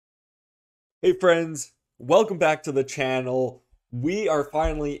Hey friends, welcome back to the channel. We are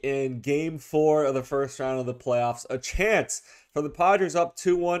finally in game 4 of the first round of the playoffs. A chance for the Padres up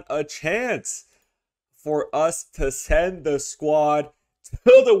 2-1. A chance for us to send the squad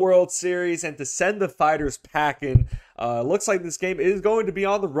to the World Series and to send the fighters packing. Looks like this game is going to be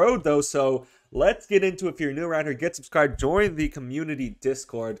on the road though, so let's get into it. If you're new around here, get subscribed, join the community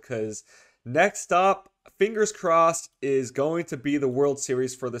Discord, because next up, fingers crossed, is going to be the World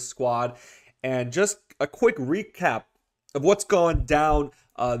Series for the squad. And just a quick recap of what's gone down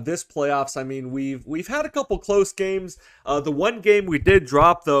this playoffs. I mean, we've had a couple close games. The one game we did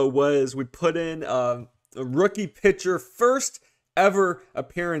drop though was we put in a rookie pitcher, first ever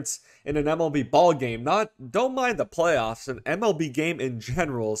appearance in an MLB ball game. Don't mind the playoffs, an MLB game in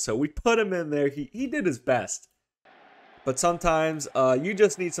general. So we put him in there. He did his best. But sometimes you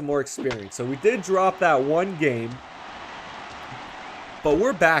just need some more experience. So we did drop that one game. But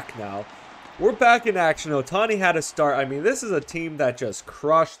we're back now. We're back in action. Ohtani had a start. I mean, this is a team that just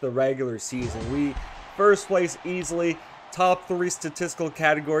crushed the regular season. We first place easily, top 3 statistical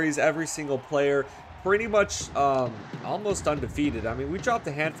categories, every single player, pretty much almost undefeated. I mean, we dropped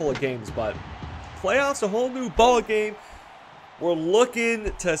a handful of games, but playoffs, a whole new ball game. We're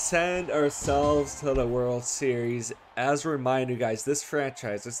looking to send ourselves to the World Series. As a reminder, guys, this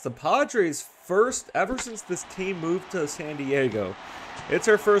franchise, it's the Padres' first, ever since this team moved to San Diego. It's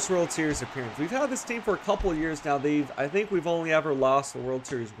our first World Series appearance. We've had this team for a couple of years now. I think we've only ever lost the World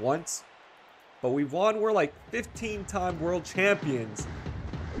Series once, but we've won. We're like 15-time world champions.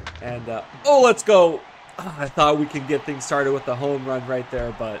 And, oh, let's go. I thought we could get things started with the home run right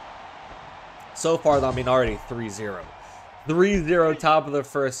there, but so far, I mean, already 3-0. 3-0 top of the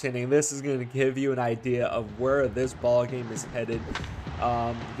first inning. This is going to give you an idea of where this ball game is headed.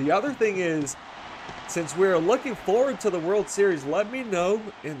 The other thing is, since we're looking forward to the World Series, let me know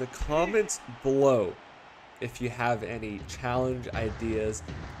in the comments below if you have any challenge ideas,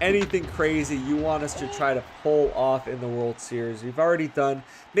 anything crazy you want us to try to pull off in the World Series. We've already done,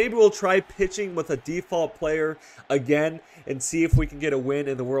 maybe we'll try pitching with a default player again and see if we can get a win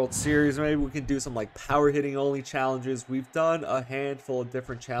in the World Series. Maybe we can do some like power hitting only challenges. We've done a handful of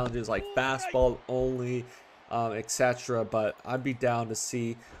different challenges like fastball only, etc. But I'd be down to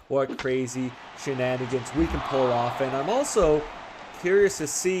see what crazy shenanigans we can pull off. And I'm also curious to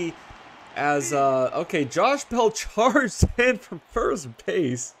see, as okay, Josh Bell charged in from first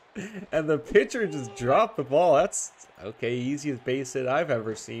base and the pitcher just dropped the ball. That's okay, easiest base hit I've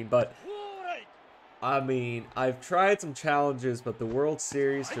ever seen. But I mean, I've tried some challenges, but the World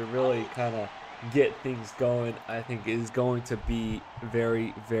Series, to really kind of get things going, I think is going to be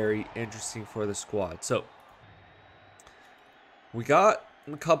very, very interesting for the squad. So we got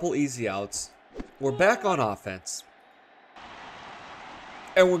a couple easy outs. We're back on offense.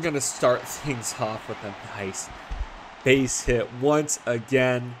 And we're going to start things off with a nice base hit once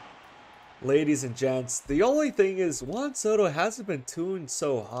again. Ladies and gents, the only thing is Juan Soto hasn't been doing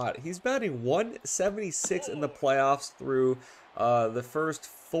so hot. He's batting 176 in the playoffs through the first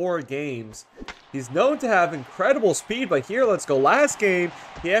 4 games. He's known to have incredible speed, but here, let's go. Last game,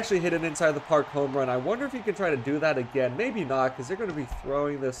 he actually hit an inside the park home run. I wonder if he can try to do that again. Maybe not, because they're going to be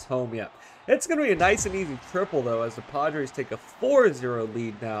throwing this home yet. It's going to be a nice and easy triple, though, as the Padres take a 4-0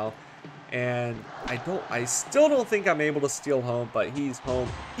 lead now. And I still don't think I'm able to steal home, but he's home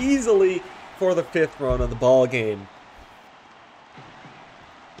easily for the 5th run of the ball game.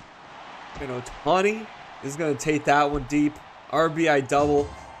 And Ohtani is going to take that one deep. RBI double.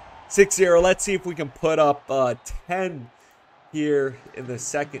 6-0. Let's see if we can put up 10 here in the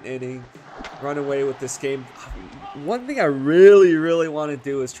 2nd inning. Run away with this game. One thing I really, really want to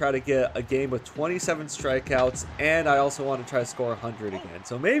do is try to get a game with 27 strikeouts, and I also want to try to score 100 again.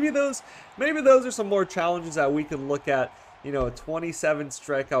 So maybe those are some more challenges that we can look at. You know, a 27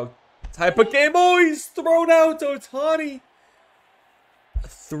 strikeout type of game. Oh, he's thrown out, Ohtani.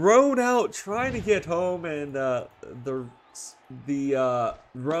 Thrown out, trying to get home, and the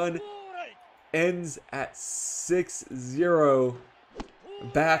run ends at 6-0.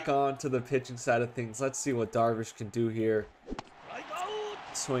 Back on to the pitching side of things. Let's see what Darvish can do here.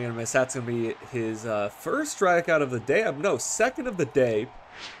 Swing and a miss. That's going to be his first strikeout of the day. No, 2nd of the day.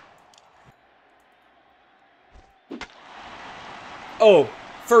 Oh,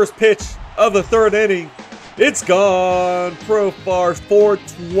 first pitch of the 3rd inning. It's gone. Profar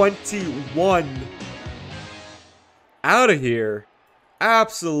 421. Out of here.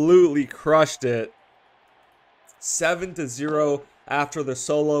 Absolutely crushed it. 7-0 after the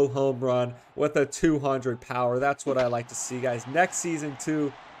solo home run with a 200 power. That's what I like to see, guys. Next season,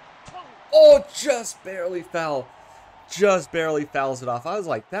 too. Oh, just barely fell. just barely fouls it off. I was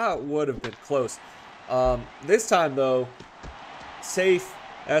like, that would have been close. This time, though, safe.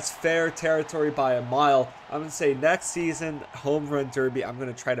 That's fair territory by a mile. I'm going to say next season, home run derby, I'm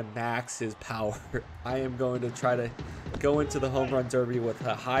going to try to max his power. I am going to try to go into the home run derby with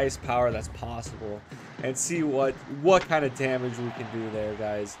the highest power that's possible and see what kind of damage we can do there,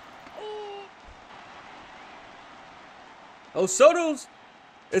 guys. Oh, Soto's,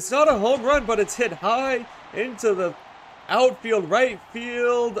 it's not a home run, but it's hit high into the outfield, right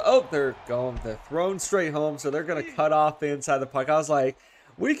field. Oh, they're thrown straight home, so they're going to cut off the inside of the puck. I was like,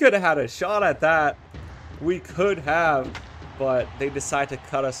 we could have had a shot at that. We could have, but they decide to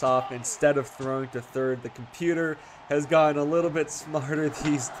cut us off instead of throwing to third. The computer has gotten a little bit smarter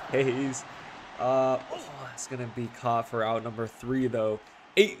these days. It's going to be caught for out number 3, though.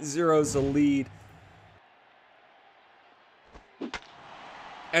 8-0 is the lead.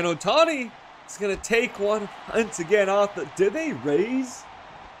 And Ohtani is going to take one once again off the... Did they raise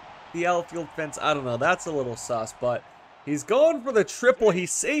the outfield fence? I don't know. That's a little sus, but he's going for the triple.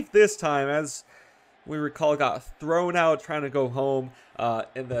 He's safe this time, as we recall, got thrown out trying to go home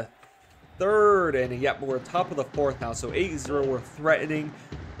in the 3rd inning. Yep, we're top of the 4th now, so 8-0. We're threatening.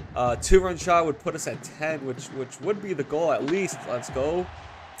 2-run shot would put us at 10, which would be the goal at least. Let's go.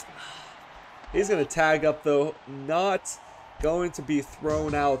 He's going to tag up, though. Not going to be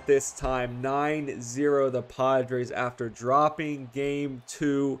thrown out this time. 9-0 the Padres after dropping game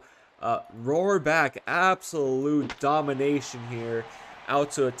 2. Roar back, absolute domination here,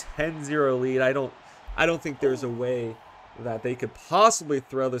 out to a 10-0 lead. I don't think there's a way that they could possibly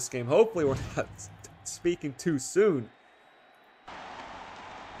throw this game. Hopefully we're not speaking too soon.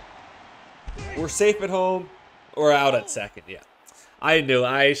 We're safe at home. Or out at second, yeah. I knew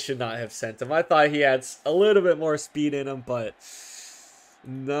I should not have sent him. I thought he had a little bit more speed in him, but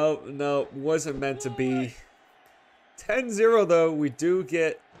no, wasn't meant to be. 10-0 though, we do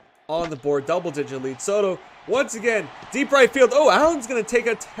get on the board, double-digit lead. Soto, once again, deep right field. Oh, Allen's going to take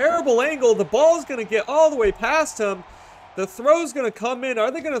a terrible angle. The ball's going to get all the way past him. The throw's going to come in. Are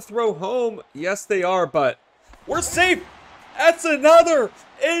they going to throw home? Yes, they are, but we're safe. That's another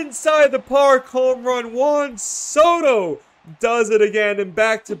inside the park home run. Juan Soto does it again in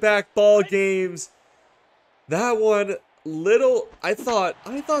back-to-back ball games. That one, I thought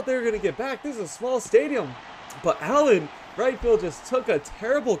they were going to get back. This is a small stadium, but Allen, right field, just took a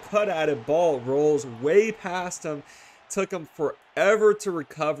terrible cut at it. Ball rolls way past him. Took him forever to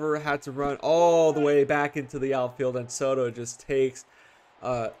recover. Had to run all the way back into the outfield, and Soto just takes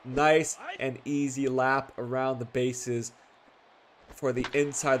a nice and easy lap around the bases for the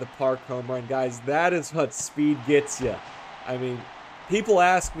inside the park home run. Guys, that is what speed gets you. I mean, people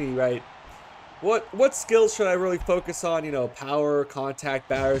ask me, right, what skills should I really focus on? You know, power, contact,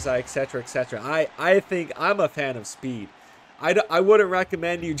 batter's eye, etc., etc. I think I'm a fan of speed. I wouldn't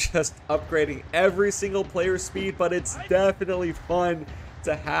recommend you just upgrading every single player's speed, but it's definitely fun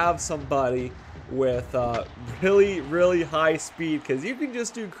to have somebody with really, really high speed, because you can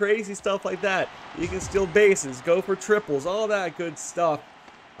just do crazy stuff like that. You can steal bases, go for triples, all that good stuff.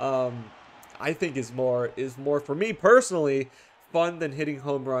 I think is more for me personally fun than hitting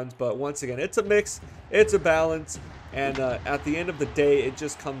home runs. But once again, it's a mix, it's a balance, and at the end of the day, it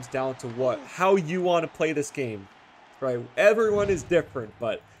just comes down to how you want to play this game, right? Everyone is different,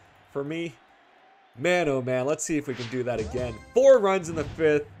 but for me, man, oh man, let's see if we can do that again. 4 runs in the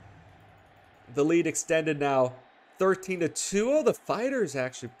 5th. The lead extended now, 13-2. Oh, the Fighters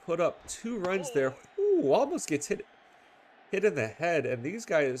actually put up 2 runs there. Ooh, almost gets hit in the head, and these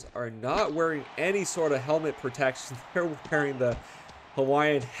guys are not wearing any sort of helmet protection. They're wearing the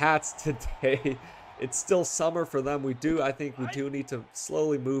Hawaiian hats today. It's still summer for them. I think we do need to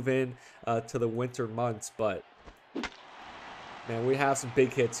slowly move in to the winter months, but man, we have some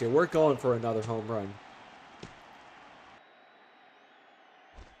big hits here. We're going for another home run.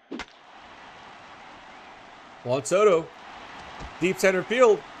 Juan Soto, deep center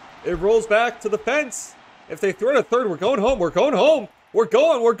field. It rolls back to the fence. If they throw it at third, we're going home. We're going home. We're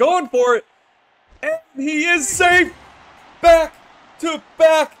going for it. And he is safe. Back to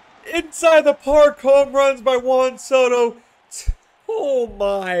back inside the park home runs by Juan Soto. Oh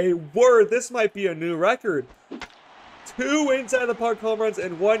my word. This might be a new record. 2 inside the park home runs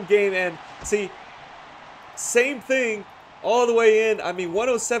in 1 game. And see, same thing all the way in. I mean,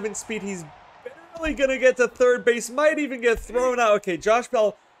 107 speed. He's barely going to get to third base. Might even get thrown out. Okay, Josh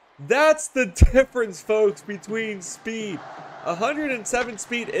Bell. That's the difference, folks, between speed. 107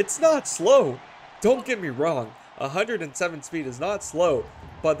 speed, it's not slow. Don't get me wrong. 107 speed is not slow,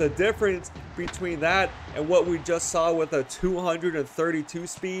 but the difference between that and what we just saw with a 232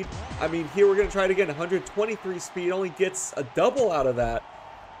 speed, I mean, here we're going to try it again. 123 speed only gets a double out of that.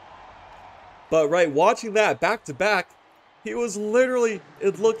 But right, watching that back to back, he was literally,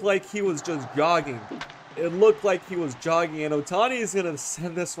 it looked like he was just jogging. It looked like he was jogging, and Ohtani is going to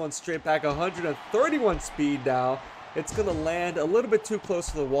send this one straight back. 131 speed now. It's going to land a little bit too close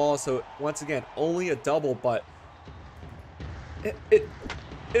to the wall, so once again, only a double, but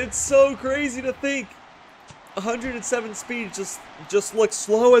it's so crazy to think 107 speed just looks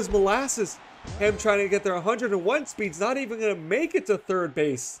slow as molasses. Him trying to get their 101 speed's not even going to make it to third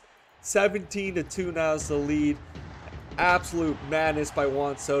base. 17-2 now is the lead. Absolute madness by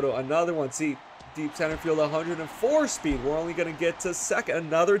Juan Soto. Another one. See, deep center field, 104 speed. We're only going to get to second.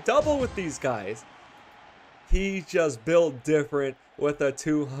 Another double with these guys. He just built different with a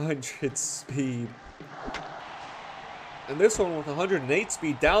 200 speed. And this one with 108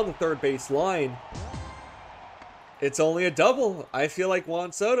 speed down the third base line. It's only a double. I feel like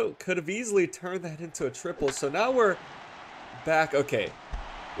Juan Soto could have easily turned that into a triple. So now we're back. Okay.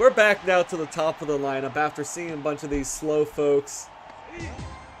 We're back now to the top of the lineup after seeing a bunch of these slow folks.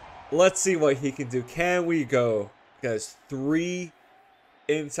 Let's see what he can do. Can we go? Guys, 3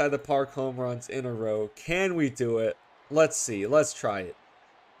 inside the park home runs in a row. Can we do it? Let's see. Let's try it.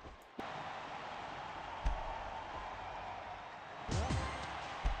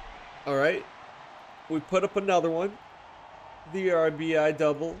 All right. We put up another one. The RBI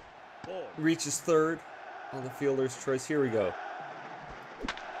double. Reaches third on the fielder's choice. Here we go.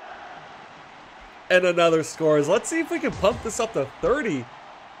 And another scores. Let's see if we can pump this up to 30.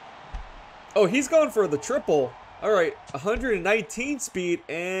 Oh, he's going for the triple. All right, 119 speed,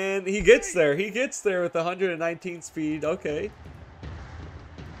 and he gets there. He gets there with 119 speed. Okay.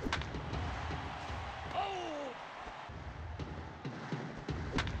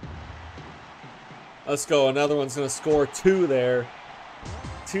 Let's go. Another one's going to score 2 there.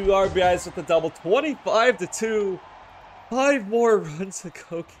 2 RBIs with the double. 25-2. 5 more runs to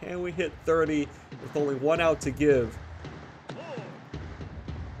go. Can we hit 30 with only 1 out to give?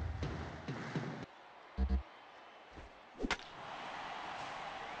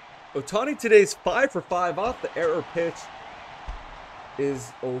 Ohtani today's 5 for 5 off the error pitch.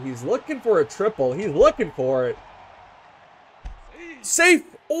 Oh, he's looking for a triple. He's looking for it. Safe.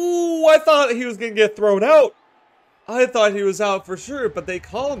 Oh, I thought he was going to get thrown out. I thought he was out for sure, but they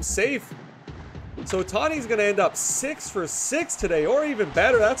call him safe. So Ohtani's going to end up 6 for 6 today, or even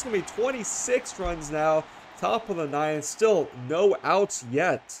better. That's going to be 26 runs now. Top of the 9th. Still no outs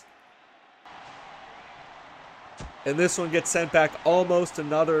yet. And this one gets sent back. Almost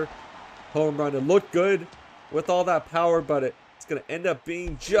another home run. It looked good with all that power, but it's going to end up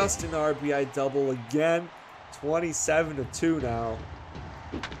being just an RBI double again. 27-2 now.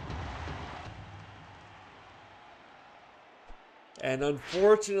 And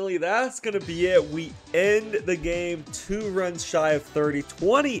unfortunately, that's going to be it. We end the game 2 runs shy of 30,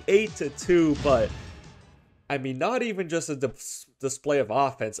 28-2. But, I mean, not even just a display of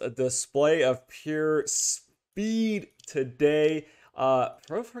offense, a display of pure speed today.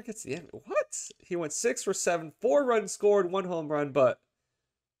 Profar gets the end. What? He went 6 for 7, 4 runs scored, 1 home run. But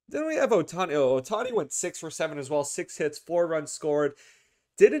then we have Ohtani. Oh, Ohtani went 6 for 7 as well, 6 hits, 4 runs scored.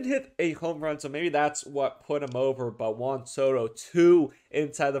 Didn't hit a home run, so maybe that's what put him over. But Juan Soto, 2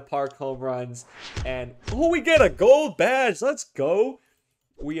 inside the park home runs. And, oh, we get a gold badge. Let's go.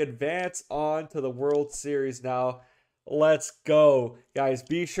 We advance on to the World Series now. Let's go. Guys,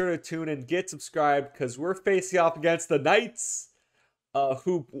 be sure to tune in, get subscribed, because we're facing off against the Knights,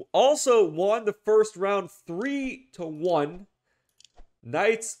 who also won the first round 3-1.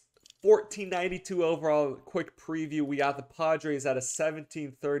 Knights 1492 overall. Quick preview. We got the Padres at a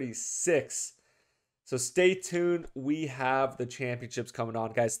 1736. So stay tuned. We have the championships coming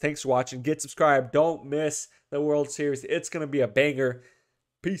on, guys. Thanks for watching. Get subscribed. Don't miss the World Series. It's going to be a banger.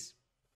 Peace.